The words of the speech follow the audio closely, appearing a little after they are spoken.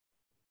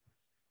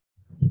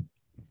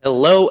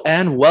Hello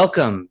and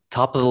welcome,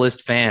 Top of the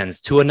List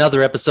fans, to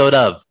another episode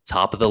of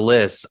Top of the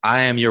List. I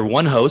am your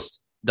one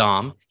host,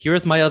 Dom, here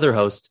with my other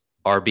host,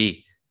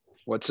 RB.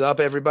 What's up,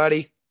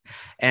 everybody?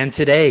 And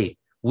today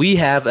we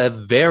have a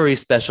very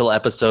special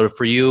episode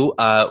for you.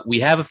 We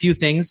have a few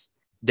things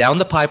down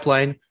the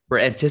pipeline. We're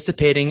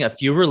anticipating a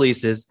few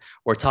releases.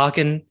 We're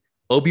talking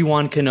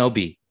Obi-Wan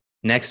Kenobi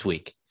next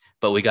week,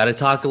 but we got to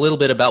talk a little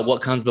bit about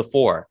what comes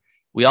before.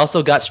 We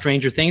also got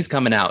Stranger Things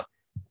coming out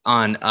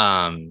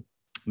on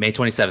May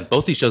 27th.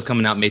 Both these shows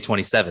coming out May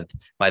 27th,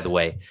 by the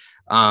way.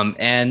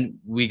 And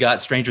we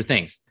got Stranger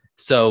Things.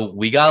 So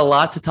we got a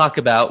lot to talk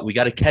about. We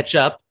got to catch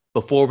up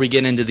before we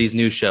get into these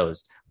new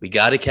shows. We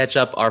got to catch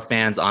up our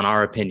fans on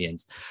our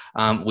opinions.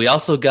 We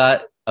also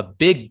got a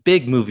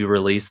big movie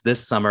release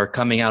this summer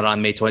coming out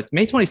on May 20th.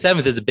 May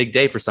 27th is a big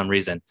day for some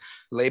reason.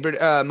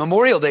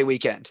 Memorial Day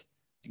weekend.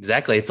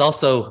 Exactly. It's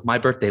also my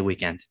birthday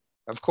weekend.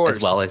 Of course.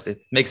 As well, as it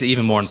makes it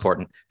even more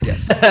important.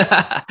 Yes.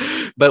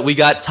 But we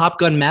got Top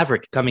Gun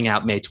Maverick coming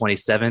out May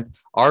 27th.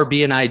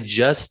 RB and I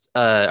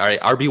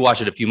RB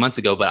watched it a few months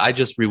ago, but I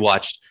just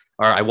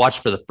I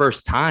watched for the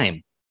first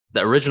time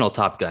the original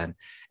Top Gun.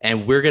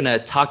 And we're going to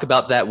talk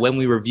about that when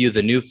we review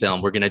the new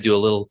film. We're going to do a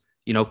little,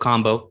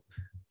 combo,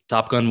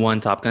 Top Gun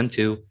 1, Top Gun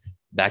 2,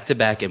 back to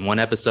back in one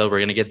episode. We're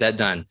going to get that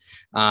done.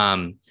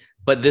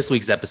 But this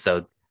week's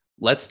episode,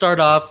 let's start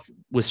off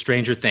with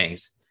Stranger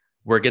Things.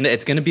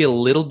 It's going to be a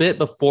little bit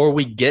before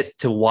we get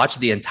to watch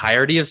the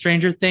entirety of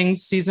Stranger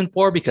Things season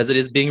 4, because it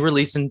is being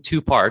released in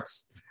 2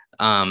 parts.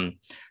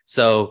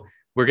 So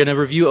we're going to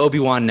review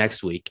Obi-Wan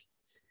next week.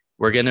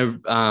 We're going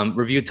to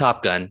review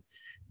Top Gun.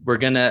 We're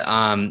going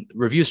to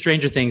review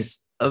Stranger Things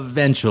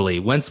eventually.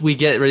 Once we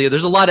get ready,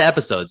 there's a lot of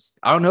episodes.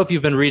 I don't know if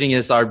you've been reading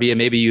this, RB, and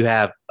maybe you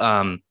have.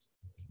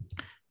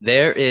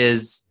 There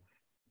is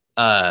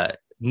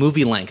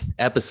movie length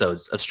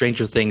episodes of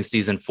Stranger Things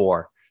season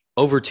 4,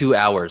 over 2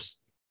 hours.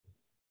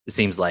 It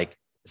seems like.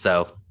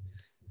 So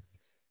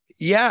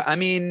yeah, I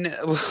mean,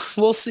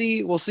 we'll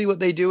see what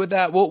they do with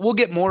that. We'll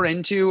get more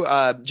into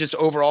just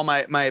overall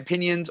my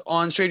opinions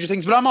on Stranger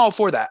Things, but I'm all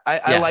for that.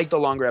 I like the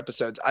longer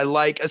episodes. I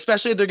like,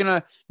 especially if they're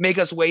gonna make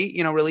us wait,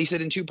 release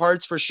it in 2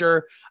 parts for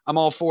sure. I'm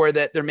all for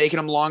that. They're making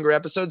them longer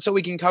episodes so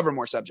we can cover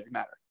more subject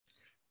matter.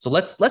 So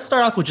let's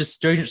start off with just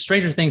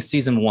Stranger Things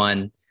season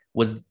 1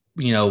 was,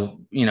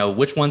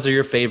 which ones are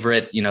your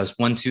favorite,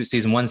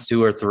 season 1,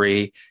 2, or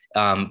 3?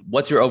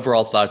 What's your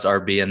overall thoughts,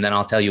 RB? And then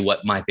I'll tell you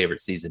what my favorite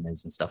season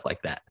is and stuff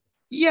like that.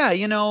 Yeah,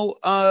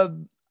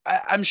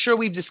 I'm sure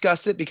we've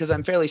discussed it because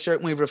I'm fairly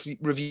certain we've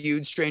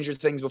reviewed Stranger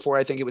Things before.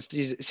 I think it was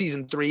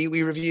season 3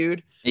 we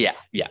reviewed. Yeah.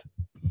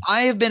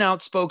 I have been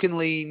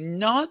outspokenly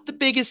not the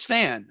biggest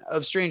fan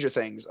of Stranger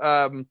Things.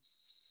 I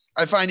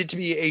find it to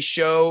be a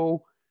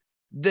show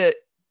that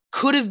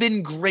could have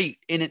been great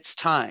in its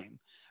time,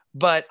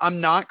 but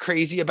I'm not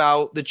crazy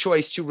about the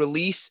choice to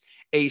release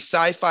a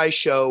sci-fi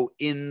show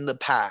in the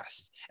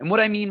past. And what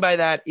I mean by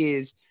that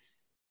is,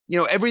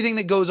 everything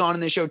that goes on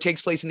in the show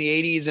takes place in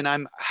the 80s,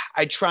 and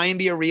I try and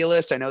be a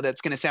realist. I know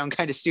that's going to sound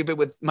kind of stupid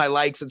with my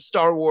likes of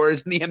Star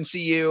Wars and the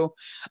MCU.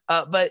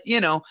 But,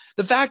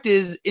 the fact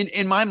is,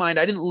 in my mind,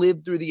 I didn't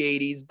live through the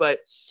 80s, but,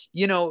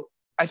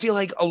 I feel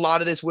like a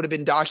lot of this would have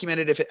been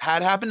documented if it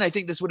had happened. I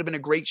think this would have been a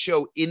great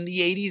show in the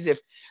 80s if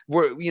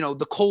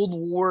the Cold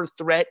War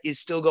threat is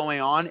still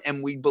going on,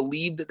 and we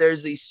believe that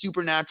there's these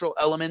supernatural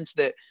elements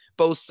that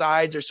both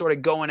sides are sort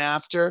of going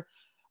after.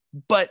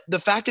 But the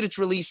fact that it's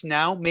released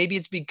now, maybe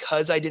it's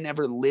because I didn't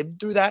ever live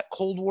through that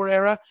Cold War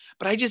era,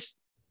 but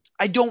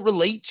I don't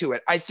relate to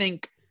it. I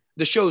think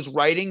the show's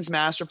writing's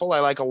masterful. I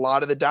like a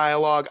lot of the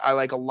dialogue. I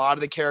like a lot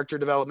of the character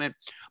development,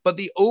 but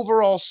the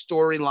overall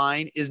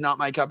storyline is not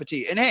my cup of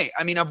tea. And hey,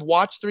 I mean, I've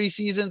watched 3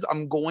 seasons.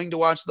 I'm going to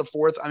watch the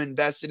 4th. I'm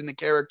invested in the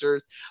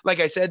characters. Like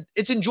I said,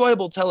 it's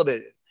enjoyable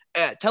television,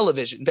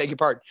 beg your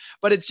pardon,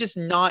 but it's just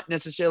not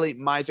necessarily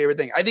my favorite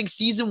thing. I think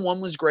season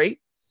 1 was great.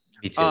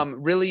 Me too.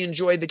 Really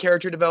enjoyed the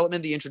character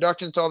development, the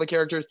introduction to all the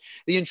characters,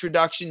 the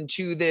introduction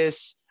to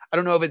this. I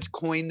don't know if it's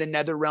coined the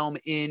Nether Realm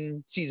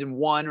in season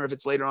 1 or if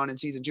it's later on in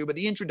season 2, but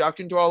the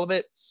introduction to all of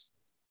it.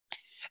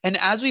 And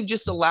as we've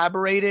just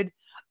elaborated,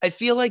 I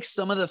feel like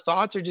some of the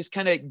thoughts are just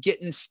kind of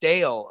getting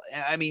stale.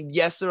 I mean,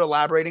 yes, they're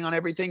elaborating on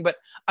everything, but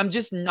I'm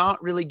just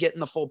not really getting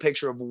the full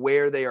picture of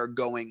where they are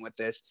going with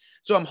this.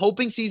 So I'm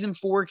hoping season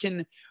 4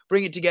 can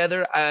bring it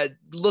together.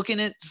 Looking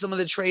at some of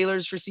the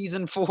trailers for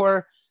season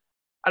 4,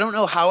 I don't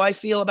know how I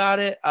feel about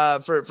it.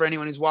 For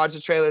anyone who's watched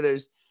the trailer,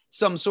 there's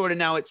some sort of,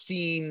 now it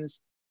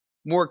seems,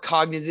 more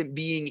cognizant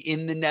being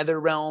in the Nether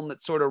Realm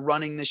that's sort of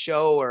running the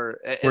show. Or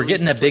we're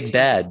getting a big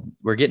bad.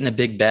 We're getting a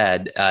big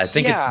bad. I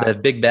think the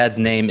big bad's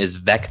name is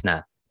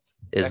Vecna.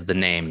 Is the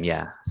name?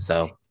 Yeah.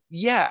 So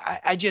yeah,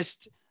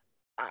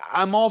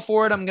 I'm all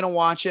for it. I'm gonna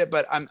watch it,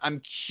 but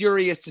I'm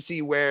curious to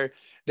see where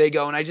they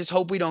go, and I just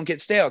hope we don't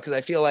get stale, because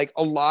I feel like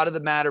a lot of the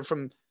matter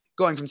from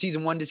going from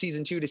season 1 to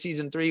season 2 to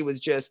season 3 was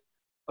just,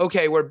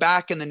 okay, we're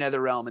back in the Nether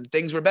Realm and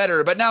things were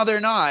better, but now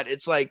they're not.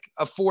 It's like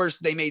a force.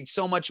 They made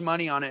so much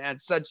money on it and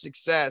had such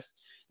success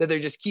that they're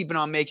just keeping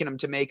on making them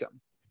to make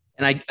them.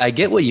 And I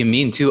get what you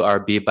mean too,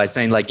 RB, by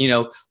saying like,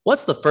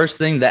 what's the first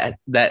thing that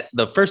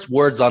the first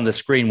words on the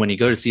screen when you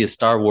go to see a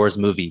Star Wars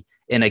movie?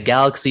 In a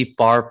galaxy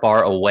far,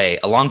 far away,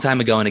 a long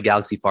time ago in a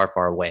galaxy far,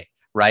 far away,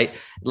 right?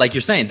 Like you're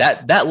saying,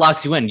 that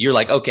locks you in. You're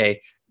like, okay,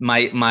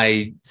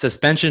 my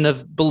suspension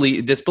of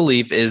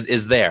disbelief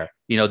is there.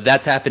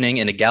 That's happening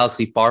in a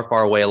galaxy far,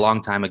 far away a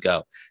long time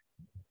ago.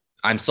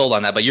 I'm sold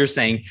on that. But you're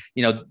saying,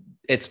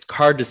 it's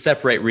hard to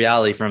separate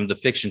reality from the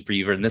fiction for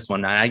you in this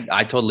one.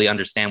 I totally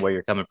understand where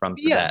you're coming from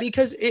for that.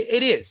 Because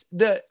it is.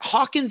 The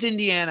Hawkins,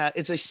 Indiana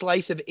is a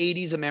slice of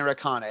 80s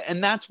Americana.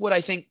 And that's what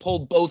I think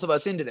pulled both of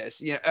us into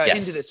this,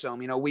 into this film.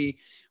 We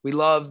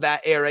love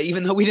that era,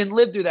 even though we didn't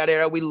live through that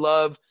era. We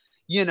love,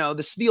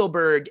 the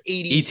Spielberg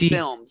 80s E.T.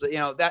 films,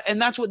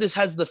 and that's what this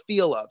has the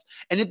feel of.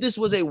 And if this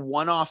was a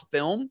one-off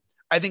film,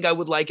 I think I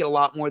would like it a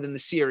lot more than the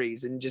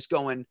series and just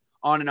going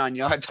on and on.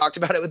 I've talked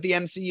about it with the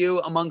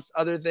MCU, amongst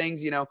other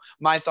things,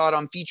 my thought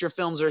on feature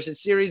films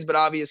versus series, but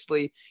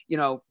obviously,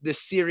 the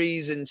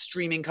series and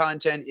streaming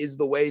content is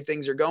the way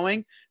things are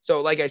going.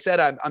 So like I said,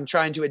 I'm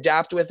trying to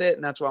adapt with it,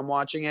 and that's why I'm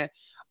watching it.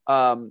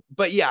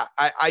 But yeah,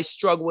 I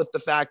struggle with the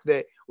fact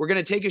that we're going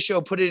to take a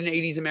show, put it in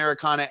 80s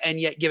Americana, and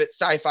yet give it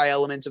sci-fi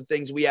elements of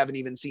things we haven't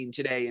even seen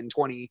today in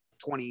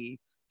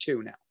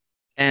 2022 now.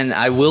 And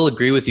I will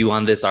agree with you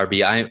on this,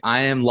 RB. I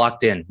am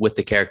locked in with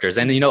the characters.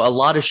 And, a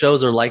lot of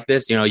shows are like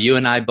this. You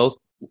and I both,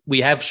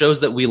 we have shows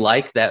that we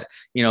like that,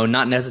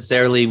 not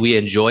necessarily we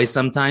enjoy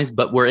sometimes,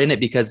 but we're in it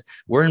because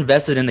we're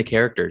invested in the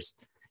characters,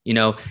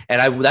 and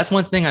that's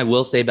one thing I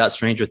will say about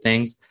Stranger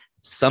Things.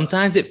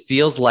 Sometimes it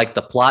feels like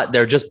the plot,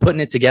 they're just putting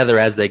it together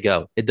as they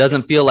go. It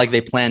doesn't feel like they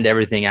planned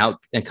everything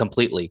out and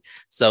completely.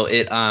 So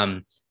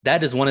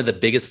that is one of the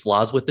biggest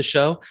flaws with the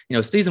show.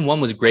 Season 1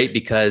 was great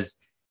because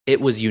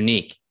it was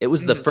unique. It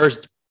was the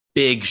first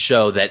big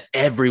show that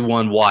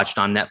everyone watched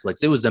on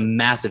Netflix. It was a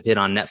massive hit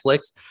on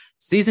Netflix.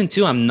 Season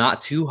 2, I'm not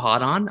too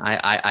hot on.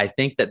 I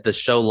think that the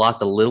show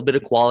lost a little bit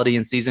of quality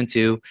in season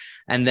 2.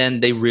 And then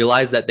they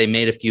realized that they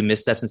made a few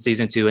missteps in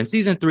season 2. And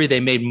season 3, they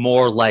made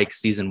more like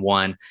season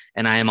 1.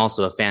 And I am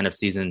also a fan of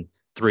season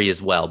 3 as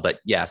well.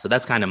 But yeah, so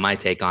that's kind of my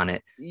take on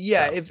it.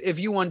 Yeah, so. If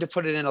you wanted to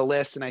put it in a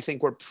list, and I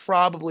think we're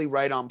probably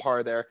right on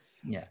par there.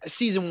 Yeah.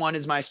 Season 1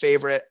 is my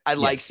favorite. I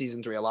like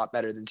season 3 a lot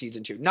better than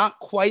season 2. Not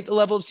quite the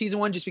level of season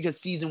 1, just because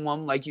season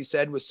 1, like you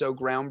said, was so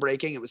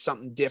groundbreaking. It was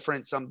something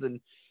different, something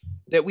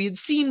that we had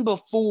seen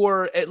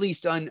before, at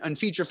least on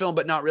feature film,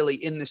 but not really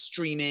in the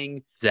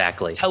streaming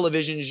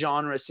television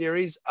genre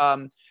series.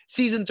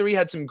 Season 3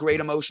 had some great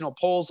emotional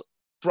pulls,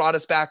 brought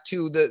us back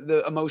to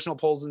the emotional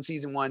pulls in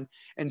season 1,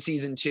 and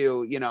season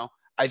 2,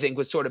 I think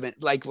was sort of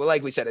like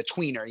we said, a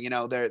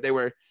tweener. They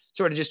were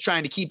sort of just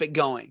trying to keep it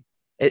going.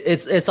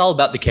 It's all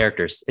about the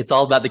characters. It's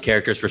all about the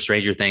characters for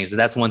Stranger Things. And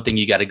that's one thing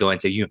you got to go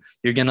into. You're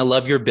going to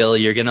love your Billy.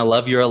 You're going to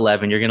love your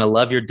 11. You're going to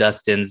love your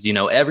Dustins.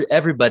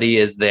 Everybody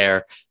is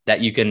there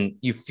that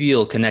you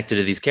feel connected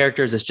to these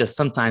characters. It's just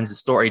sometimes the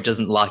story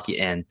doesn't lock you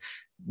in.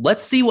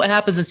 Let's see what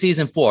happens in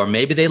season 4.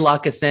 Maybe they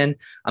lock us in.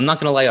 I'm not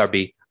going to lie,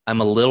 RB. I'm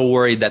a little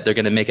worried that they're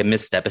going to make a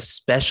misstep,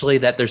 especially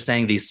that they're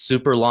saying these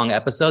super long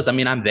episodes. I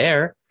mean, I'm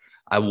there.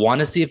 I want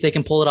to see if they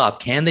can pull it off.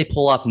 Can they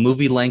pull off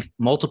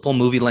multiple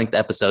movie length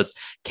episodes?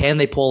 Can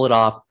they pull it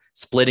off,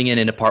 splitting it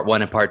into part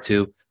 1 and part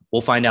 2?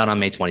 We'll find out on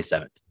May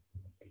 27th.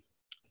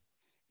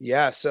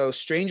 Yeah. So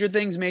Stranger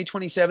Things, May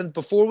 27th.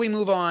 Before we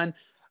move on,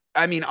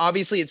 I mean,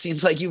 obviously it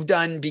seems like you've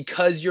done,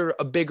 because you're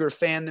a bigger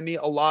fan than me,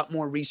 a lot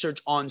more research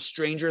on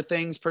Stranger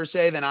Things per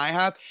se than I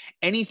have.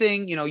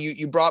 Anything,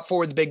 you brought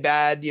forward the big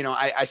bad,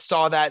 I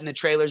saw that in the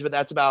trailers, but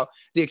that's about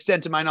the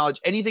extent of my knowledge.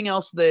 Anything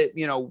else that,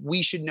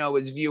 we should know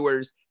as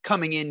viewers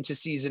coming into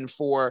season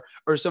 4,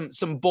 or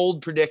some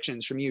bold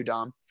predictions from you,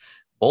 Dom?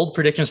 Bold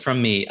predictions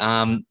from me.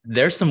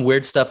 There's some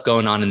weird stuff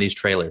going on in these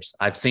trailers.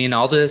 I've seen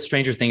all the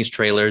Stranger Things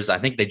trailers. I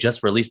think they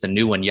just released a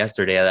new one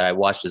yesterday that I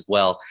watched as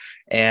well.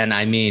 And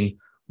I mean,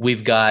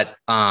 we've got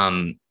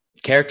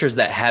characters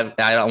that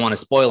I don't want to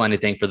spoil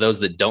anything for those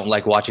that don't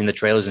like watching the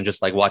trailers and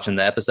just like watching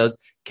the episodes,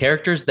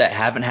 characters that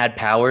haven't had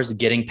powers,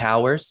 getting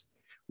powers.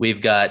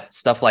 We've got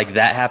stuff like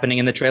that happening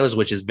in the trailers,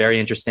 which is very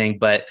interesting.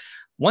 But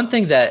one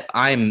thing that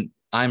I'm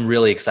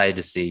really excited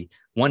to see,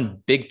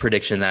 one big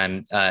prediction that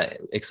I'm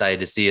excited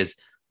to see is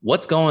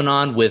what's going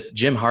on with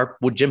Jim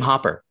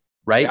Hopper,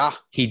 right? Yeah.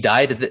 He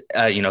died at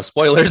the,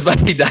 spoilers, but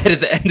he died at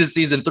the end of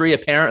season 3,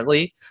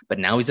 apparently, but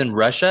now he's in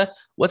Russia.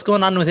 What's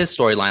going on with his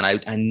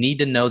storyline? I need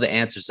to know the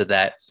answers to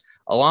that,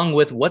 along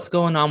with what's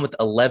going on with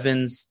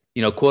Eleven's,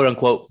 quote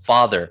unquote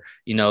father,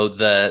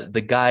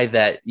 the guy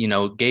that,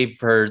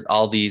 gave her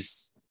all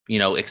these,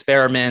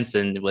 experiments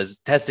and was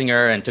testing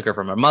her and took her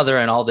from her mother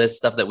and all this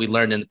stuff that we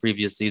learned in the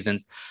previous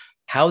seasons.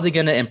 How are they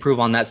going to improve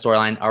on that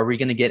storyline? Are we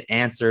going to get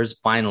answers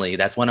finally?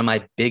 That's one of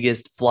my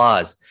biggest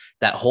flaws.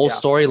 That whole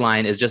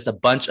storyline is just a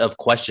bunch of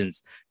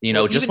questions,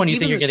 just when you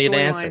think you're going to get an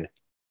answer.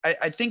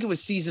 I think it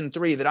was season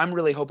 3 that I'm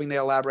really hoping they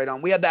elaborate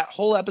on. We had that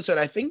whole episode.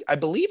 I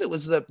believe it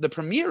was the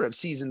premiere of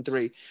season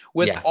 3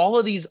 with all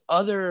of these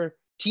other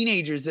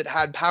teenagers that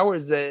had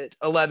powers that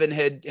 11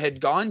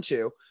 had gone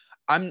to.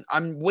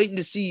 I'm waiting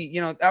to see,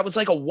 that was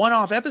like a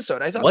one-off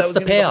episode. I thought that What's was the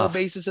going to be the whole payoff?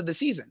 basis of the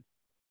season.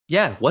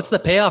 Yeah, what's the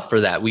payoff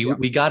for that?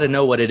 We got to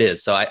know what it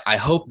is. So I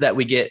hope that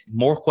we get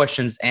more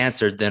questions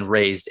answered than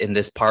raised in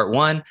this part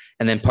one,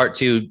 and then part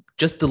two.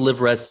 Just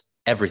deliver us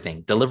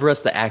everything. Deliver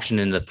us the action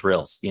and the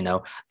thrills.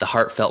 The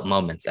heartfelt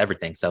moments,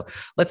 everything. So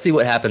let's see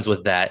what happens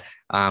with that.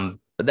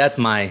 But that's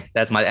my.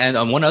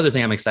 And one other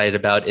thing I'm excited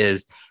about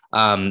is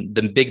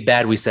the big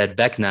bad. We said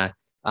Vecna.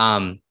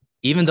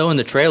 Even though in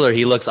the trailer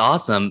he looks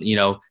awesome,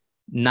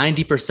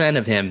 90%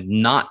 of him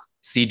not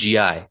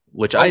CGI,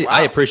 which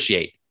I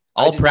appreciate.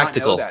 All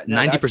practical,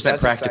 90%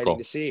 practical.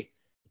 To see.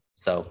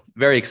 So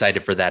very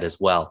excited for that as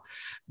well.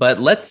 But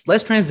let's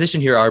transition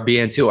here,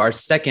 RB, into our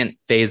second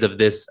phase of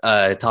this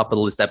top of the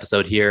list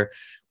episode here.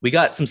 We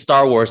got some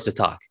Star Wars to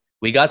talk.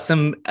 We got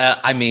some,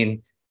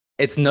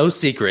 it's no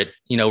secret.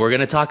 We're going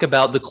to talk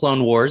about the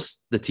Clone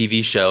Wars, the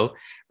TV show.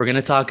 We're going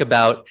to talk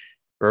about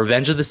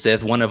Revenge of the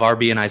Sith, one of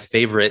RB and I's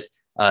favorite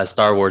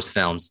Star Wars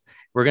films.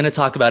 We're going to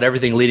talk about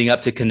everything leading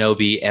up to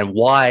Kenobi and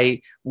why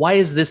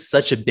is this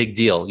such a big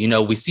deal?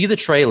 We see the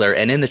trailer,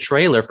 and in the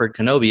trailer for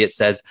Kenobi, it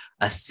says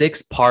a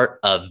 6-part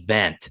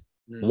event.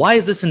 Why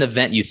is this an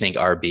event, you think,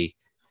 RB?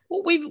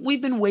 Well,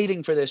 we've been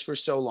waiting for this for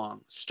so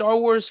long. Star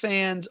Wars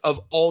fans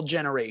of all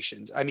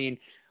generations. I mean,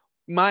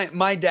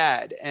 my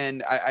dad,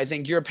 and I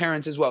think your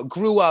parents as well,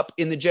 grew up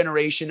in the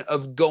generation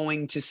of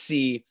going to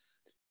see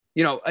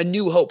A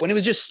New Hope, when it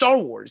was just Star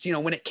Wars,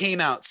 when it came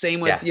out. Same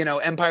with,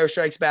 Empire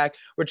Strikes Back,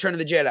 Return of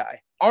the Jedi.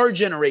 Our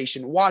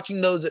generation,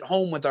 watching those at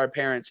home with our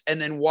parents, and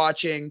then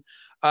watching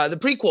the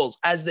prequels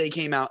as they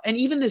came out. And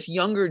even this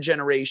younger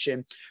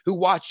generation who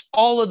watched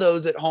all of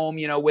those at home,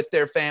 with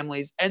their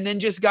families, and then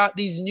just got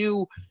these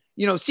new,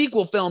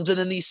 sequel films, and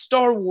then these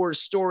Star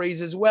Wars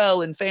stories as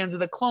well, and fans of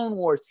the Clone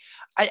Wars.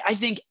 I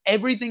think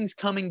everything's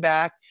coming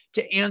back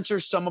to answer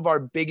some of our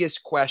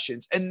biggest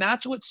questions. And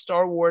that's what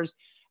Star Wars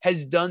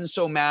has done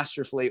so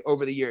masterfully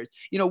over the years.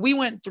 We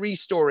went 3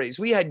 stories.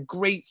 We had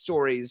great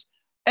stories.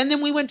 And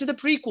then we went to the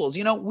prequels.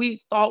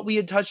 We thought we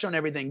had touched on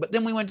everything, but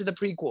then we went to the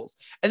prequels.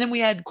 And then we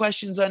had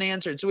questions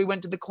unanswered. So we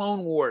went to the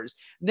Clone Wars.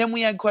 Then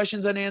we had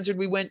questions unanswered.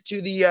 We went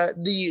to the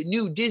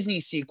new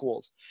Disney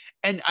sequels.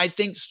 And I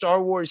think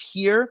Star Wars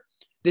here,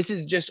 this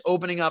is just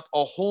opening up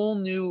a whole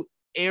new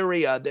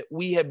area that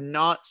we have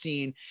not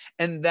seen.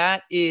 And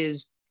that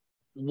is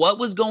what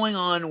was going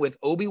on with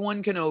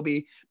Obi-Wan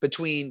Kenobi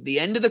between the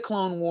end of the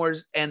Clone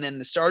Wars and then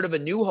the start of A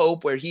New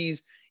Hope, where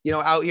he's,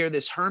 out here,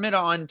 this hermit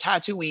on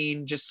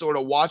Tatooine, just sort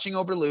of watching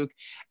over Luke.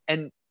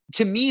 And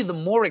to me, the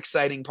more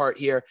exciting part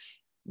here,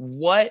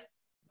 what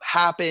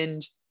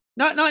happened,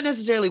 not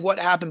necessarily what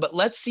happened, but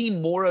let's see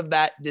more of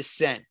that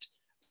descent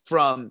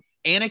from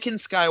Anakin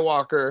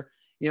Skywalker,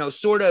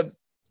 sort of,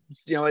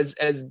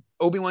 as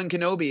Obi-Wan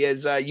Kenobi,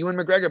 as Ewan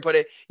McGregor put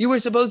it, you were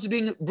supposed to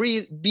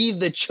be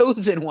the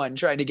chosen one,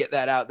 trying to get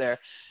that out there,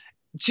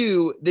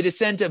 to the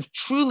descent of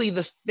truly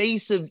the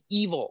face of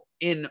evil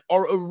in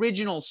our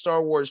original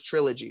Star Wars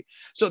trilogy.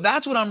 So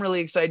that's what I'm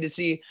really excited to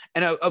see.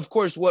 And of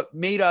course, what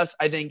made us,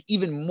 I think,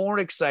 even more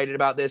excited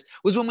about this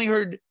was when we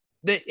heard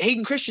that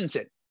Hayden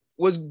Christensen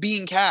was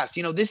being cast.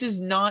 This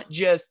is not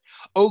just,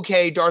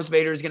 okay, Darth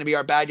Vader is going to be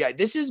our bad guy.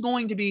 This is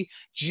going to be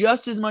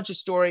just as much a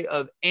story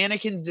of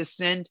Anakin's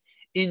descent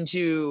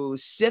into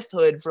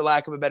Sithhood, for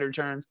lack of a better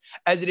term,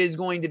 as it is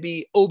going to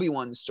be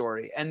Obi-Wan's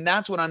story. And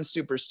that's what I'm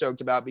super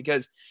stoked about,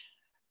 because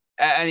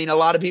a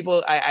lot of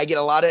people, I get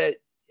a lot of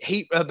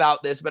hate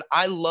about this, but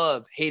I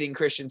love Hayden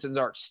Christensen's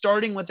art,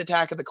 starting with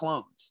Attack of the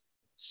Clones.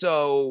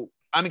 So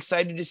I'm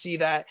excited to see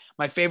that.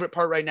 My favorite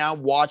part right now,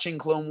 watching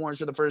Clone Wars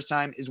for the first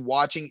time, is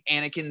watching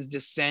Anakin's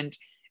descent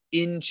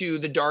into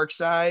the dark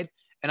side.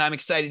 And I'm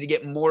excited to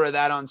get more of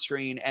that on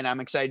screen. And I'm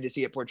excited to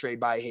see it portrayed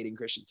by Hayden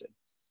Christensen.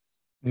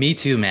 Me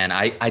too, man.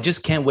 I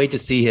just can't wait to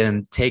see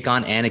him take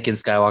on Anakin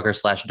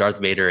Skywalker / Darth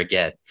Vader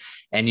again.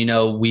 And,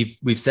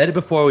 we've said it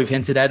before, we've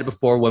hinted at it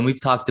before when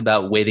we've talked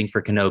about waiting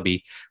for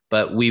Kenobi,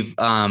 but we've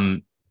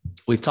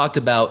talked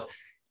about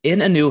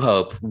in A New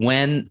Hope,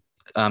 when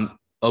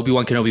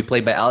Obi-Wan Kenobi,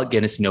 played by Alec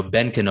Guinness,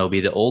 Ben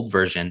Kenobi, the old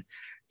version,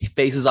 he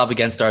faces off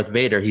against Darth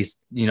Vader.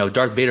 He's,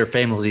 Darth Vader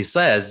famously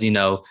says,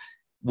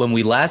 when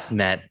we last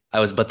met, I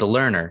was but the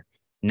learner.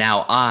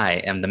 Now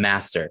I am the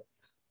master.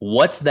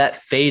 What's that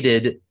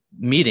fated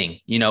meeting?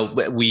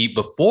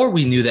 Before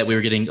we knew that we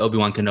were getting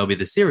Obi-Wan Kenobi,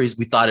 the series,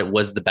 we thought it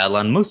was the battle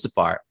on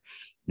Mustafar.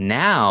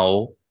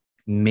 Now,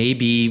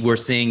 maybe we're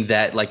seeing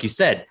that, like you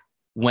said,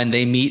 when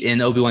they meet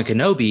in Obi-Wan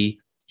Kenobi,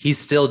 he's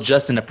still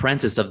just an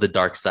apprentice of the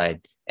dark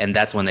side. And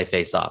that's when they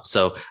face off.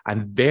 So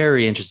I'm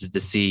very interested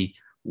to see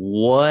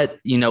what,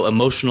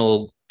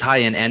 emotional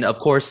tie-in. And of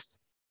course,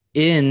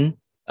 in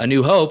A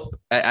New Hope,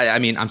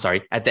 I'm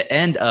sorry, at the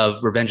end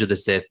of Revenge of the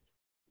Sith,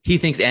 he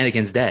thinks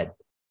Anakin's dead.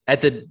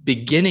 At the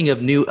beginning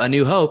of A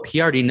New Hope,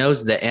 he already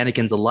knows that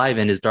Anakin's alive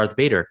and is Darth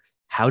Vader.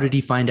 How did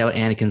he find out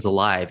Anakin's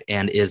alive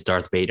and is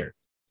Darth Vader?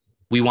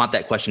 We want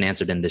that question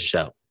answered in this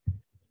show.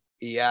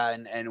 Yeah,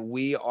 and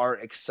we are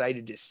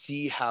excited to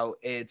see how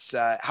it's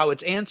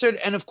answered,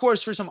 and of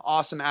course for some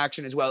awesome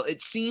action as well.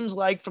 It seems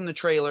like from the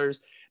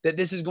trailers that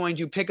this is going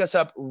to pick us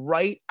up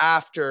right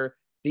after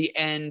the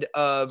end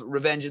of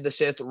Revenge of the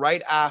Sith,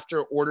 right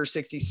after Order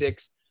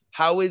 66.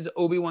 How is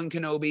Obi-Wan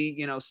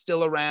Kenobi,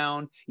 still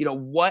around?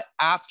 What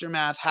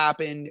aftermath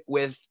happened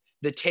with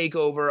the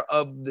takeover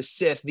of the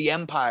Sith, the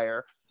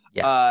Empire,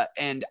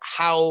 and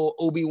how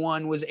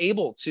Obi-Wan was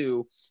able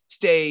to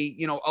stay,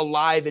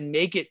 alive and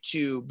make it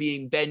to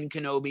being Ben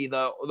Kenobi,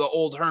 the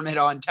old hermit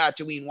on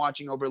Tatooine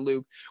watching over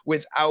Luke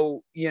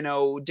without,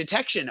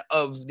 detection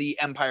of the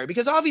Empire.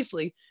 Because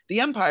obviously the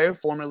Empire,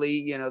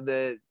 formerly,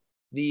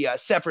 the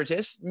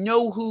Separatists,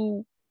 know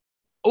who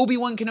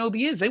Obi-Wan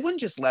Kenobi is. They wouldn't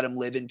just let him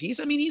live in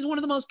peace. I mean, he's one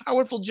of the most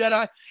powerful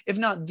Jedi, if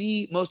not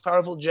the most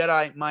powerful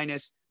Jedi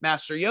minus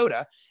Master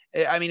Yoda.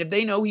 I mean, if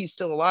they know he's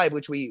still alive,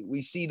 which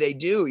we see they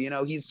do,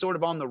 he's sort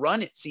of on the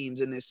run, it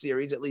seems, in this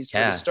series, at least for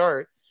the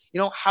start.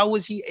 How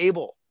was he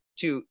able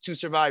to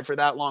survive for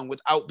that long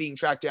without being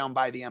tracked down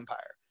by the Empire?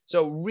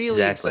 So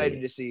really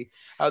excited to see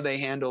how they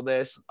handle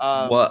this.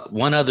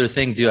 One other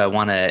thing, too, I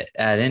want to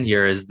add in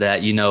here is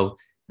that,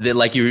 that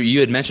like you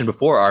had mentioned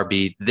before,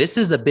 RB, this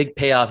is a big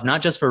payoff,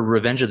 not just for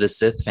Revenge of the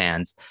Sith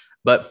fans,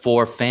 but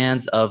for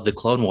fans of the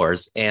Clone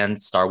Wars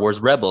and Star Wars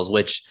Rebels,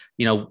 which,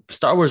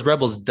 Star Wars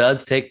Rebels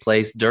does take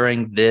place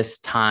during this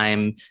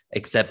time,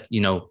 except,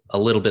 a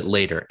little bit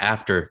later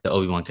after the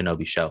Obi-Wan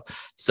Kenobi show.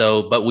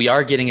 So, but we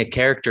are getting a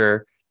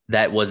character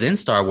that was in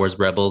Star Wars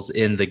Rebels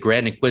in the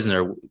Grand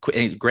Inquisitor,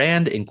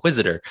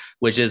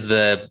 which is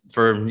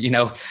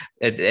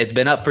it's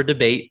been up for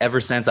debate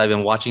ever since I've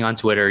been watching on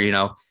Twitter.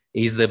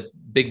 He's the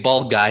big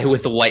bald guy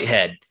with the white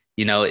head,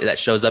 that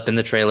shows up in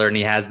the trailer, and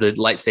he has the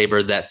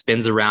lightsaber that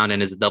spins around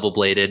and is double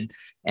bladed.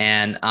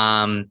 And,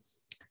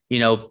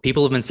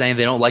 people have been saying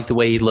they don't like the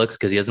way he looks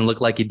because he doesn't look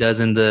like he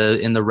does in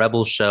the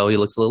Rebels show. He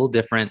looks a little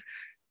different.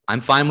 I'm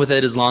fine with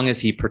it as long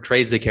as he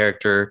portrays the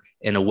character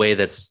in a way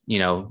that's,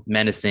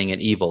 menacing and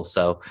evil.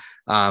 So,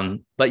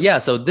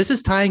 so this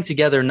is tying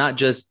together not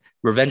just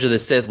Revenge of the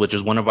Sith, which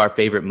is one of our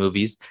favorite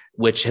movies,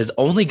 which has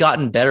only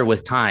gotten better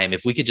with time.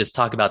 If we could just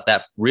talk about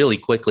that really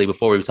quickly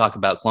before we talk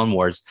about Clone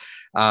Wars.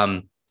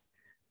 Revenge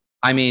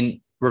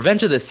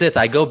of the Sith,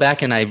 I go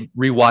back and I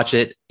rewatch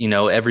it,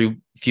 every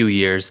few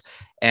years.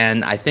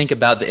 And I think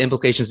about the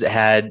implications it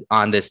had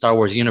on the Star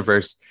Wars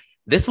universe.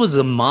 This was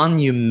a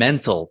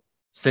monumental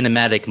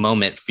cinematic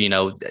moment,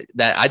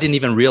 that I didn't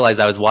even realize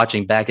I was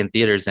watching back in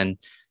theaters. And,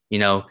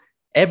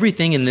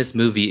 everything in this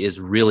movie is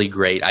really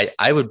great.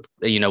 I would,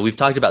 we've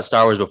talked about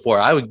Star Wars before.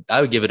 I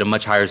would give it a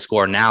much higher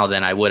score now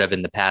than I would have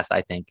in the past,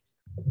 I think.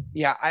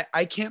 Yeah,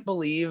 I can't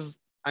believe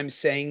I'm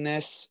saying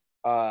this,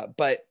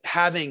 but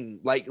having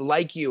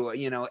like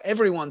you,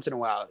 every once in a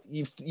while,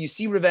 you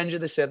see Revenge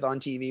of the Sith on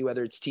TV,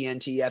 whether it's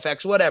TNT,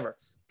 FX, whatever,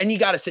 and you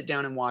got to sit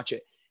down and watch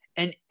it.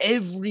 And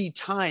every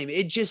time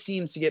it just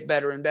seems to get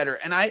better and better.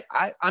 And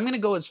I'm going to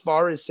go as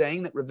far as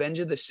saying that Revenge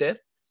of the Sith,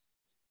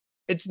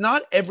 it's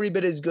not every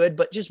bit as good,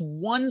 but just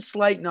one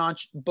slight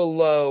notch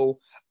below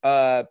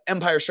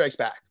Empire Strikes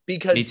Back,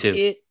 because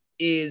it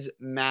is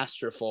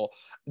masterful.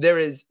 There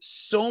is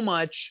so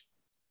much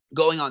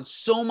going on,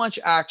 so much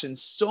action,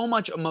 so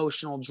much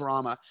emotional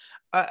drama.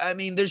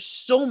 There's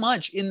so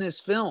much in this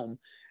film.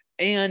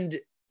 And,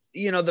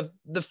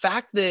 the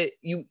fact that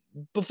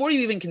before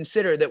you even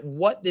consider that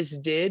what this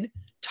did,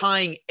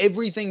 tying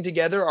everything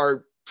together,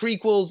 our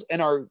prequels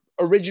and our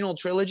original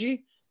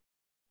trilogy,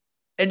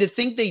 and to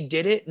think they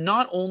did it,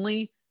 not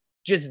only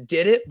just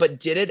did it, but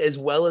did it as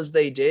well as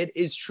they did,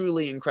 is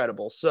truly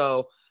incredible.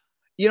 So,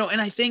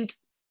 and I think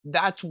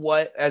that's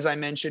what, as I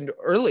mentioned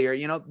earlier,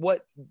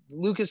 what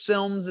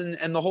Lucasfilms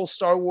and the whole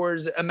Star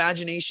Wars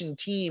Imagination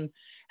team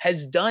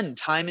has done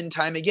time and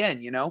time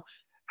again.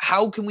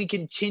 How can we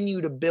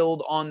continue to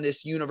build on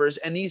this universe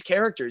and these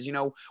characters?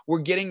 We're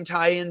getting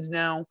tie-ins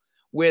now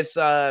with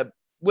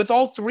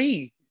all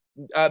three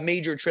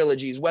major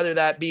trilogies, whether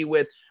that be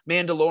with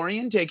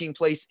Mandalorian taking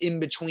place in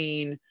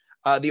between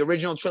the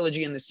original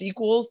trilogy and the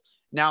sequels.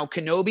 Now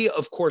Kenobi,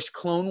 of course,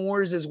 Clone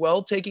Wars as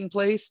well taking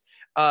place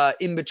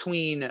in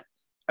between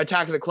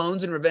Attack of the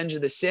Clones and Revenge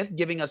of the Sith,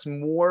 giving us a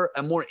more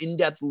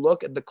in-depth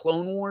look at the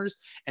Clone Wars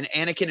and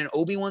Anakin and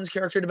Obi-Wan's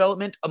character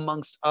development,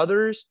 amongst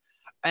others.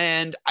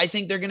 And I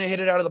think they're going to hit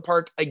it out of the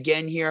park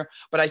again here.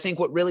 But I think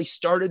what really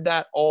started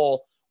that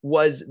all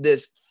was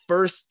this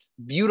first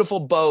beautiful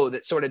bow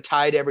that sort of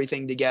tied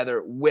everything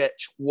together,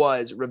 which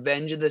was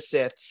Revenge of the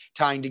Sith,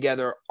 tying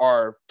together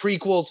our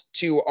prequels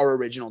to our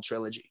original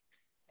trilogy.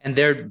 And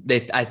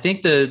I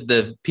think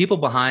the people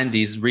behind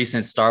these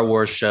recent Star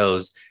Wars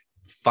shows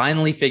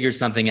finally figured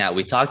something out.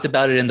 We talked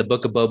about it in the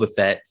Book of Boba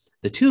Fett.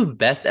 The two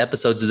best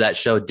episodes of that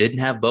show didn't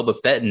have Boba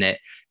Fett in it.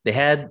 They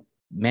had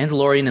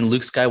Mandalorian and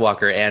Luke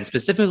Skywalker, and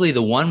specifically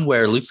the one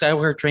where Luke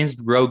Skywalker trains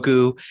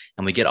Grogu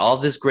and we get all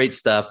this great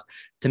stuff.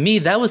 To me,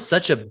 that was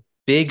such a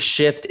big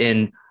shift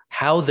in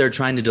how they're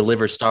trying to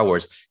deliver Star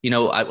Wars.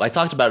 I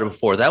talked about it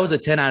before. That was a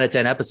 10 out of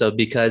 10 episode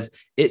because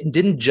it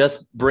didn't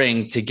just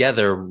bring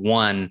together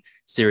one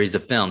series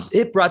of films.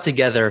 It brought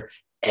together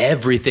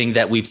everything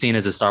that we've seen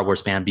as a Star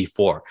Wars fan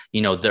before.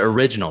 The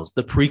originals,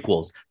 the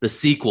prequels, the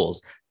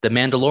sequels, the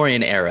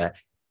Mandalorian era,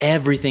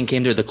 everything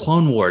came there, the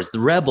Clone Wars, the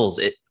Rebels,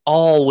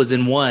 all was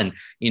in one.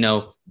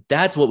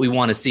 That's what we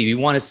want to see. We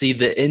want to see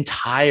the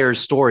entire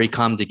story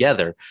come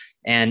together.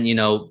 And,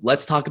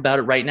 let's talk about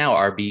it right now,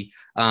 RB.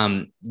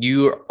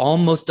 You're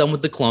almost done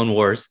with the Clone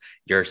Wars.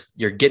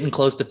 You're getting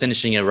close to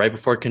finishing it right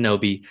before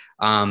Kenobi.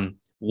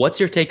 What's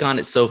your take on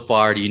it so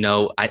far?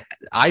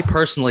 I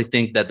personally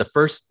think that the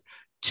first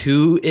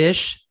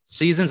 2-ish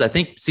seasons, I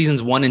think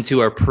seasons 1 and 2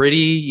 are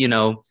pretty,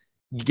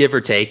 give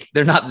or take.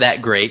 They're not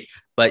that great.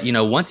 But,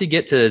 once you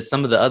get to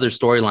some of the other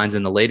storylines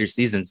in the later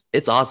seasons,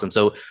 it's awesome.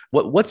 So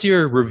what's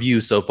your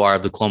review so far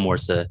of the Clone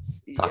Wars to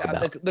talk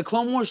about? The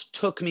Clone Wars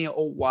took me a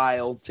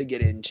while to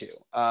get into.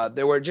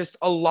 There were just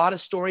a lot of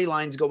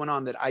storylines going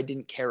on that I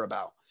didn't care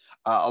about.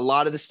 A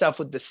lot of the stuff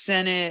with the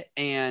Senate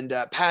and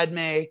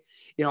Padme,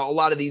 a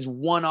lot of these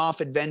one-off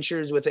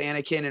adventures with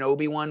Anakin and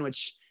Obi-Wan,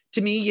 which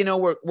to me,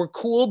 were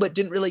cool, but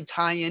didn't really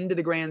tie into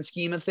the grand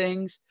scheme of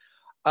things.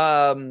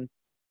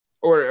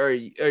 Or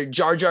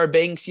Jar Jar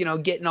Binks,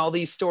 getting all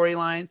these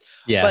storylines.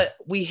 Yeah. But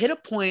we hit a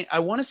point, I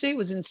want to say it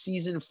was in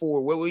season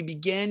 4, where we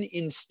began,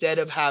 instead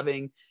of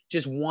having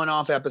just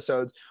one-off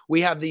episodes, we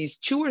have these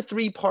 2 or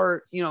 3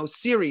 part,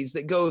 series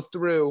that go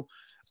through,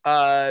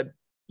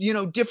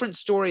 different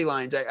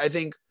storylines. I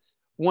think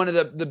one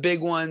of the big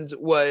ones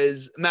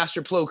was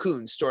Master Plo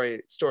Koon's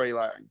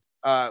storyline,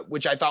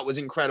 which I thought was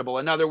incredible.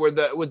 Another was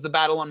the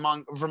battle on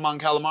Mon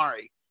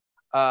Calamari,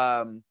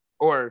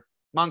 or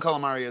Mon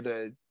Calamari, or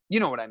the, you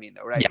know what I mean,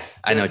 though, right? Yeah,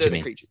 I know what you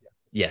mean. Creature, yeah.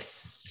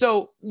 Yes.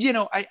 So,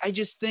 I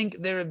just think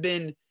there have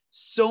been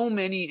so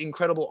many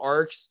incredible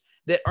arcs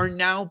that are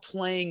now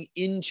playing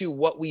into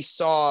what we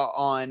saw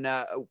on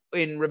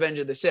in Revenge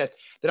of the Sith,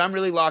 that I'm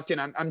really locked in.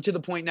 I'm to the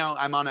point now,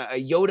 I'm on a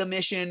Yoda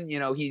mission.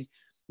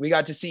 We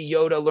got to see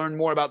Yoda learn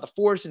more about the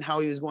Force and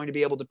how he was going to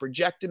be able to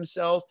project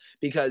himself,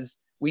 because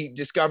we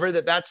discovered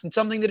that that's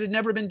something that had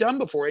never been done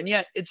before. And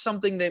yet it's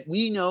something that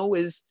we know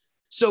is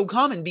so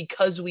common,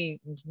 because we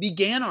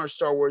began our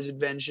Star Wars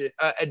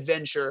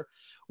adventure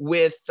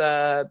with,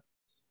 not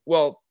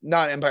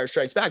Empire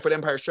Strikes Back, but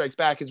Empire Strikes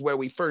Back is where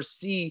we first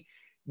see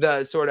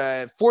the sort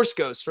of Force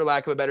ghosts, for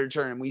lack of a better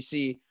term. We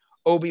see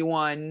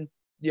Obi-Wan,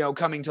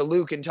 coming to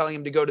Luke and telling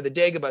him to go to the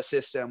Dagobah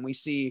system. We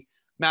see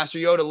Master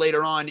Yoda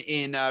later on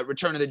in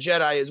Return of the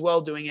Jedi as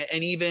well doing it.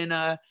 And even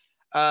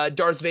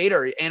Darth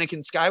Vader,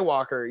 Anakin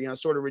Skywalker,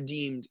 sort of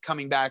redeemed,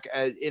 coming back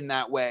in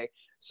that way.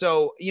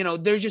 So,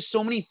 there's just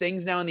so many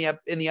things now in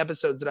the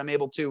episodes that I'm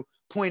able to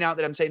point out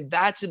that I'm saying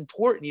that's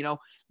important,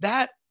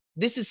 that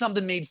this is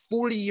something made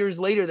 40 years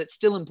later that's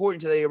still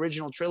important to the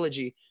original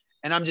trilogy.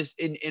 And I'm just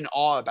in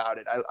awe about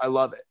it. I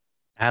love it.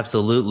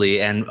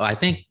 Absolutely. And I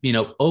think,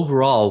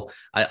 overall,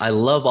 I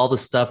love all the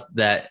stuff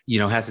that,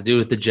 has to do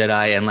with the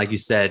Jedi. And like you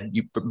said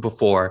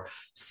before,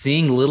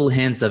 seeing little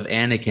hints of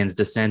Anakin's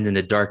descent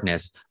into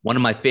darkness. One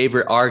of my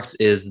favorite arcs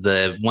is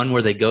the one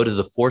where they go to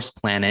the Force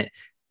planet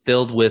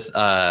filled with,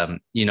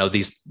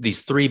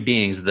 these 3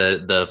 beings,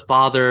 the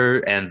father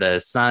and the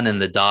son and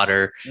the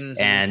daughter. Mm-hmm.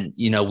 And,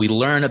 we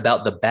learn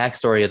about the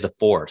backstory of the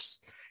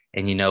Force.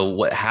 And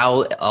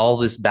how all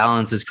this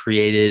balance is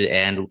created,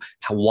 and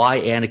why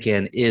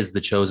Anakin is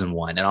the chosen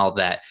one, and all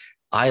that.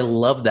 I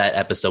love that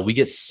episode. We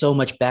get so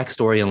much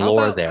backstory and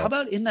lore there. How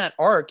about in that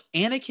arc,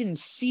 Anakin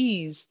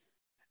sees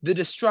the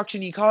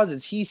destruction he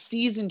causes. He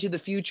sees into the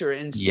future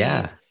and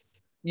sees,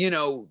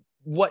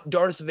 what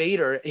Darth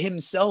Vader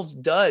himself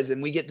does.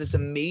 And we get this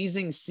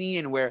amazing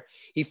scene where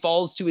he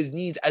falls to his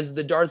knees as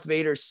the Darth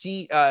Vader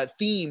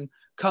theme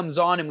comes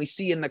on, and we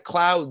see in the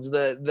clouds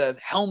the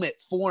helmet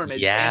form as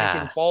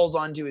Anakin falls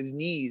onto his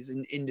knees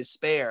in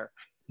despair.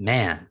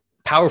 Man,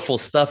 powerful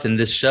stuff in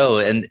this show.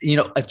 And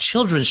a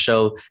children's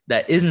show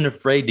that isn't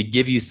afraid to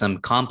give you some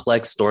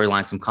complex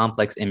storylines, some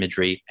complex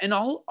imagery. And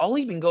I'll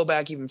even go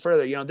back even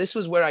further. This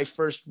was where I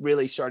first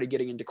really started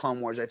getting into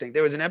Clone Wars. I think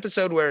there was an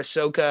episode where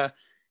Ahsoka,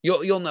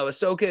 you'll know,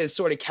 Ahsoka is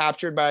sort of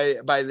captured by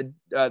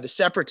the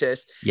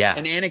Separatists. Yeah.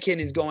 And Anakin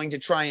is going to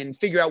try and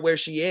figure out where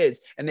she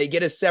is. And they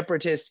get a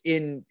Separatist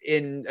in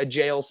a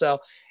jail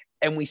cell.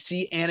 And we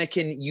see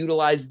Anakin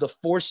utilize the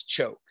Force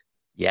choke.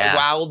 Yeah.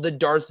 While the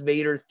Darth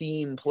Vader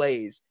theme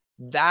plays.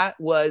 That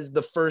was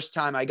the first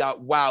time I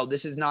got, wow,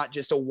 this is not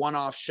just a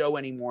one-off show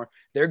anymore.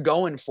 They're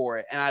going for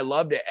it. And I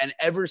loved it. And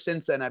ever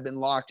since then, I've been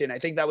locked in. I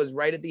think that was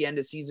right at the end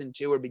of season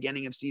 2 or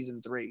beginning of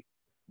season 3.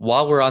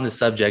 While we're on the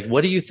subject,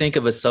 what do you think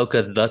of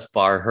Ahsoka thus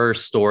far, her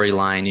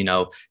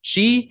storyline?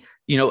 She,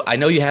 I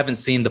know you haven't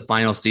seen the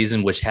final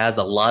season, which has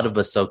a lot of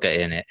Ahsoka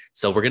in it.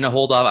 So we're going to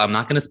hold off. I'm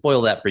not going to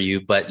spoil that for you.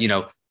 But,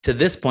 to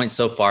this point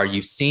so far,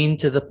 you've seen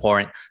to the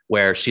point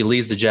where she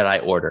leaves the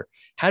Jedi Order.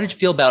 How did you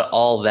feel about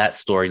all that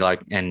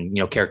storyline and,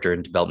 character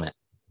and development?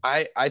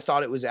 I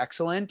thought it was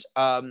excellent.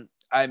 I'm,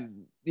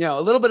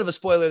 a little bit of a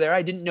spoiler there.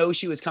 I didn't know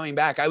she was coming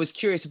back. I was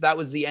curious if that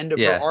was the end of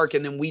her arc,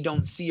 and then we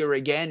don't see her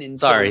again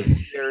until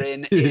we're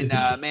in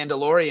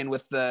Mandalorian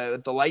with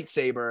the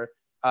lightsaber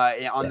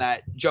on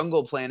that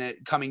jungle planet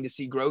coming to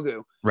see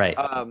Grogu. Right.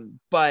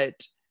 But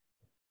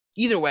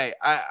either way,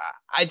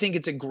 I think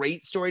it's a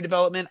great story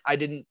development. I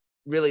didn't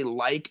really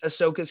like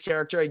Ahsoka's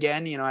character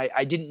again.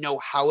 I didn't know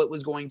how it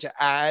was going to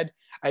add.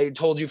 I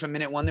told you from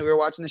minute one that we were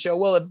watching the show.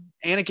 Well, if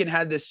Anakin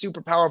had this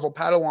super powerful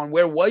Padawan,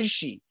 where was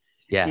she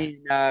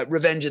in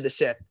Revenge of the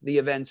Sith, the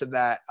events of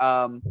that?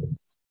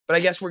 But I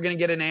guess we're going to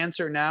get an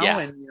answer now.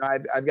 And, you know,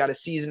 I've got a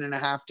season and a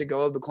half to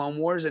go of the Clone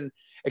Wars and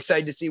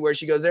excited to see where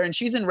she goes there. And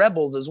she's in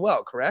Rebels as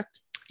well, correct?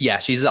 Yeah,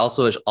 she's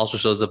also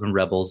shows up in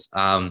Rebels.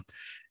 And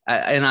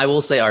I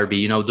will say, RB,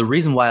 you know, the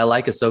reason why I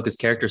like Ahsoka's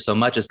character so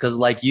much is because,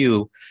 like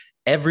you,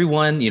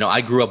 everyone, you know,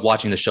 I grew up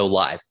watching the show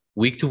live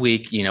week to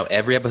week. You know,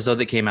 every episode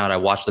that came out, I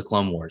watched the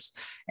Clone Wars,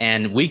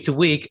 and week to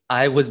week,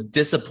 I was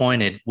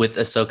disappointed with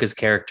Ahsoka's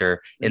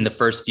character in the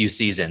first few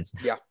seasons.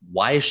 Yeah.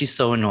 Why is she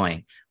so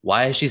annoying?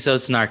 Why is she so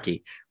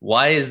snarky?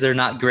 Why is there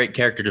not great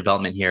character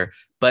development here?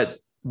 But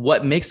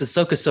what makes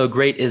Ahsoka so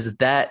great is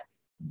that,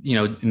 you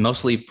know,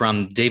 mostly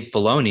from Dave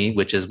Filoni,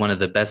 which is one of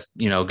the best,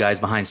 you know,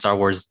 guys behind Star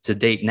Wars to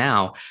date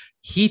now,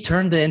 he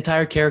turned the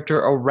entire character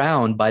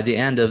around by the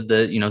end of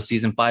the, you know,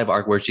 season 5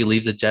 arc where she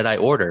leaves the Jedi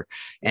Order.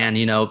 And,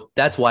 you know,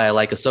 that's why I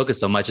like Ahsoka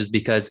so much, is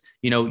because,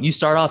 you know, you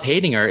start off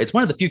hating her. It's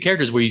one of the few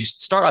characters where you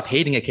start off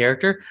hating a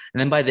character, and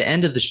then by the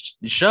end of the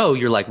show,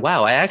 you're like,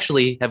 wow, I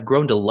actually have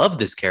grown to love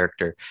this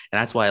character. And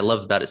that's why I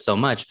love about it so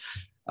much.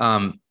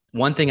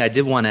 One thing I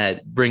did want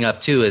to bring up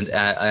too,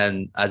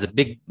 and as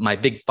my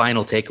big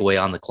final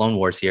takeaway on the Clone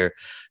Wars here,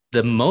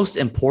 the most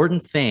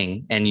important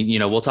thing, and you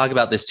know, we'll talk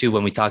about this too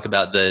when we talk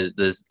about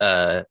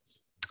the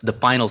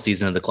final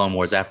season of the Clone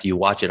Wars after you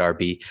watch it,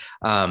 RB.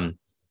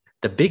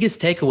 The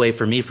biggest takeaway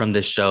for me from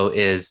this show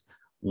is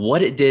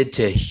what it did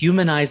to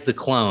humanize the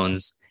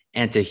clones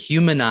and to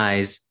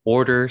humanize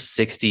Order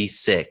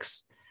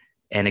 66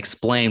 and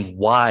explain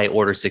why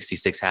Order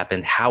 66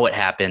 happened, how it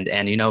happened,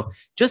 and, you know,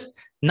 just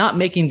not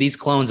making these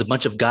clones a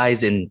bunch of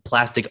guys in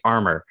plastic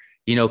armor,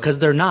 you know, because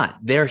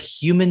they're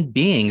human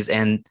beings,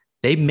 and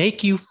they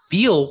make you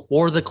feel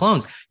for the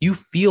clones. You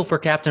feel for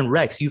Captain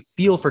Rex. You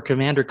feel for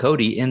Commander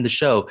Cody in the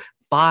show.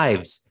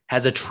 Fives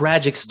has a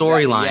tragic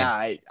storyline.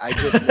 Yeah, I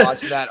just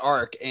watched that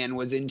arc and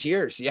was in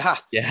tears. Yeah.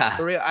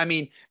 For real. I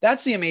mean,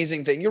 that's the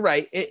amazing thing. You're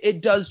right.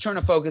 It does turn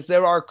a focus.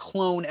 There are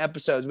clone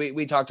episodes.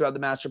 We talked about the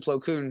Master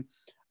Plo Koon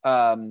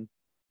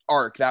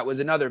arc. That was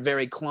another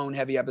very clone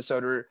heavy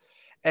episode.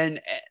 And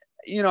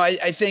you know,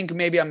 I think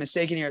maybe I'm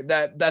mistaken here.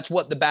 That's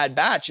what The Bad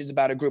Batch is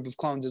about, a group of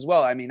clones as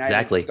well. I mean,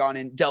 exactly. I haven't gone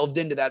and delved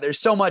into that. There's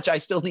so much I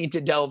still need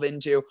to delve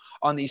into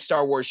on these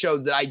Star Wars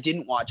shows that I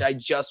didn't watch. I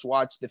just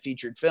watched the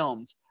featured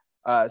films.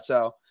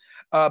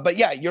 But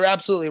yeah, you're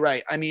absolutely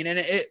right. I mean, and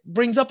it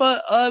brings up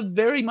a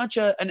very much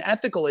an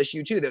ethical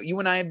issue too, that you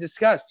and I have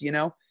discussed, you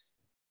know,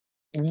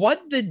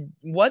 what the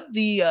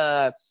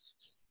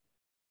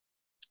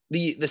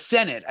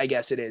Senate, I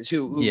guess it is,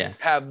 who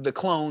have the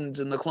clones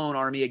and the clone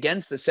army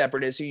against the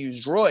separatists who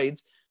use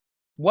droids.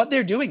 What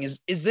they're doing is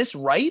this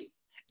right?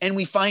 And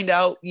we find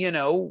out, you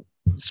know,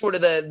 sort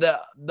of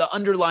the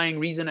underlying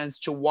reason as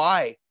to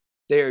why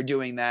they're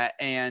doing that,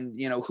 and,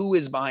 you know, who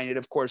is behind it.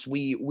 Of course,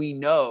 we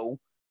know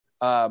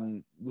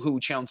who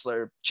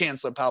Chancellor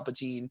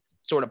Palpatine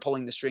sort of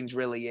pulling the strings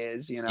really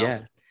is, you know.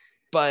 Yeah.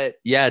 But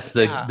yeah, it's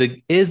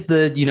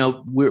you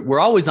know, we're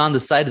always on the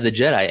side of the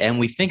Jedi, and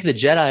we think the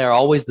Jedi are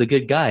always the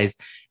good guys.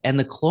 And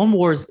the Clone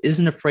Wars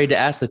isn't afraid to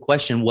ask the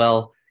question,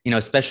 well, you know,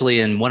 especially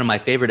in one of my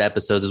favorite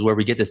episodes is where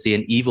we get to see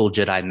an evil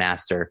Jedi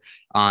master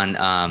on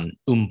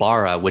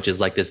Umbara, which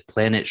is like this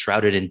planet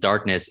shrouded in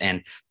darkness,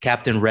 and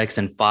Captain Rex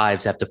and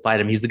Fives have to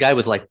fight him. He's the guy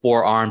with like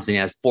 4 arms and he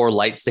has 4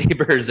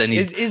 lightsabers. And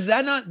is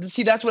that not,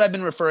 see, that's what I've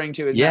been referring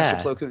to as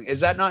Master Plo Koon.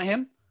 Is that not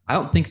him? I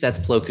don't think that's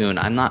Plo Koon.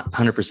 I'm not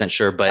 100%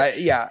 sure, but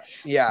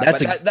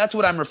that's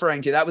what I'm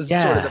referring to. That was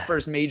sort of the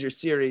first major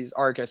series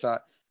arc, I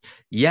thought.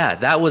 Yeah,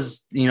 that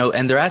was, you know,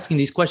 and they're asking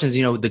these questions,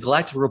 you know, the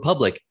Galactic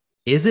Republic,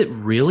 is it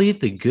really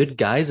the good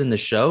guys in the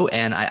show?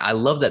 And I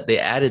love that they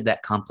added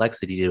that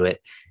complexity to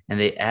it, and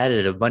they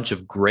added a bunch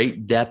of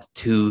great depth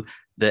to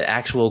the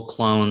actual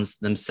clones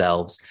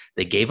themselves.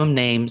 They gave them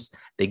names,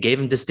 they gave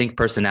them distinct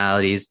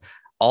personalities,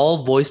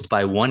 all voiced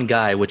by one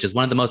guy, which is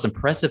one of the most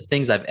impressive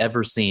things I've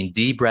ever seen.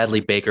 D.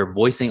 Bradley Baker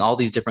voicing all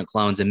these different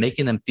clones and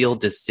making them feel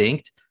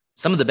distinct.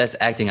 Some of the best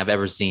acting I've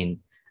ever seen.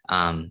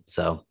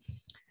 So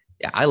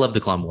yeah, I love the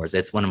Clone Wars.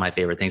 It's one of my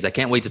favorite things. I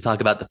can't wait to talk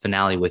about the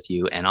finale with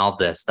you and all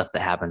the stuff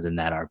that happens in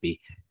that, RB.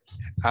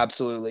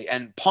 Absolutely.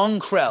 And Pong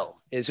Krell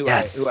is who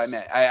I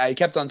met. I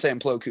kept on saying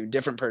Plo Koon,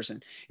 different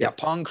person. Yeah,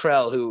 Pong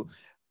Krell, who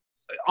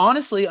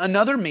honestly,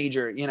 another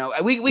major, you know,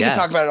 we can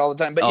talk about it all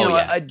the time, but you know,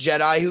 a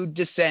Jedi who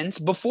descends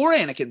before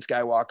Anakin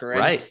Skywalker,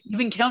 and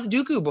even Count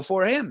Dooku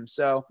before him.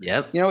 So,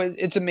 you know,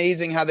 it's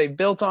amazing how they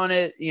built on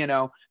it. You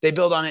know, they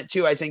build on it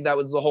too. I think that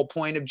was the whole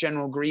point of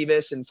General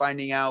Grievous, and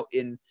finding out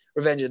in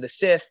Revenge of the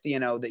Sith, you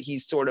know, that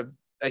he's sort of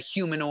a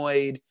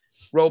humanoid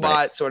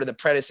robot, sort of the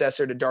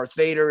predecessor to Darth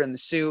Vader in the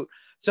suit.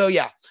 So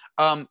yeah,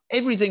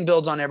 everything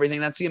builds on everything.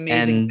 That's the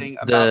amazing thing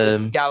about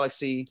this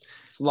galaxy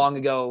long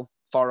ago,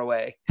 far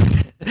away.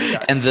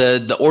 And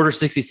the Order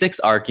 66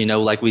 arc, you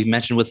know, like we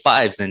mentioned with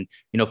Fives, and,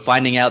 you know,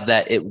 finding out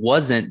that it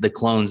wasn't the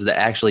clones that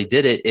actually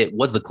did it. It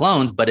was the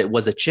clones, but it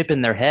was a chip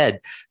in their head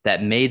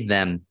that made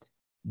them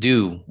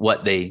do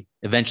what they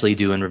eventually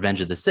do in Revenge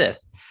of the Sith.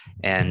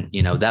 And,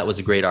 that was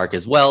a great arc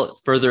as well,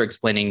 further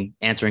explaining,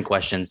 answering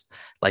questions,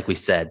 like we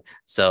said.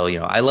 So,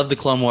 I love the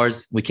Clone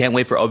Wars. We can't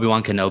wait for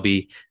Obi-Wan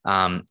Kenobi.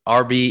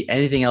 RB,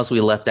 anything else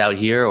we left out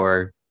here,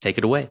 or take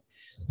it away?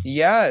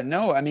 Yeah,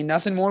 no, I mean,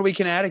 nothing more we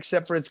can add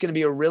except for it's going to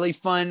be a really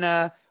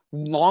fun,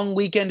 long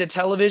weekend of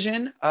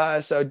television.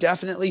 So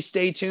definitely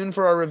stay tuned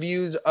for our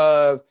reviews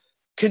of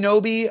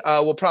Kenobi.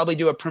 We'll probably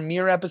do a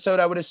premiere episode,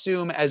 I would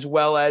assume, as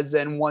well as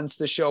then once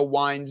the show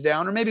winds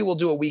down, or maybe we'll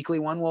do a weekly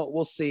one.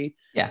 We'll see.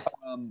 Yeah.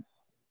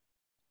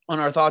 On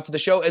our thoughts of the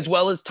show, as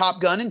well as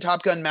Top Gun and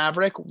Top Gun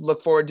Maverick.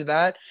 Look forward to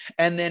that.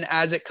 And then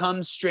as it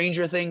comes,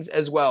 Stranger Things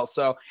as well.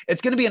 So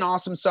it's going to be an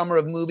awesome summer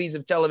of movies,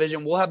 of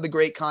television. We'll have the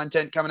great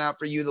content coming out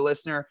for you, the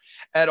listener,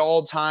 at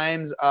all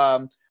times.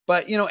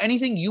 But,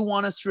 anything you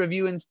want us to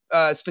review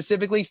and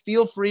specifically,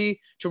 feel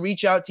free to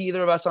reach out to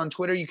either of us on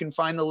Twitter. You can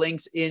find the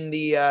links in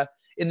the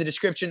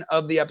description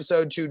of the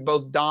episode to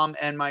both Dom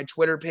and my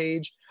Twitter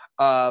page.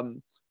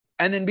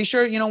 And then be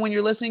sure, when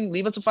you're listening,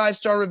 leave us a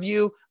 5-star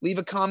review, leave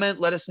a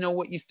comment, let us know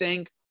what you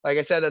think. Like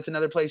I said, that's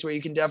another place where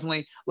you can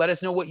definitely let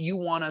us know what you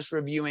want us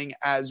reviewing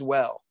as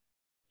well.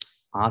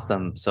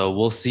 Awesome. So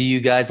we'll see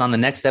you guys on the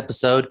next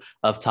episode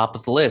of Top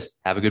of the List.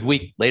 Have a good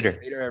week. Later.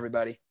 Later,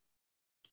 everybody.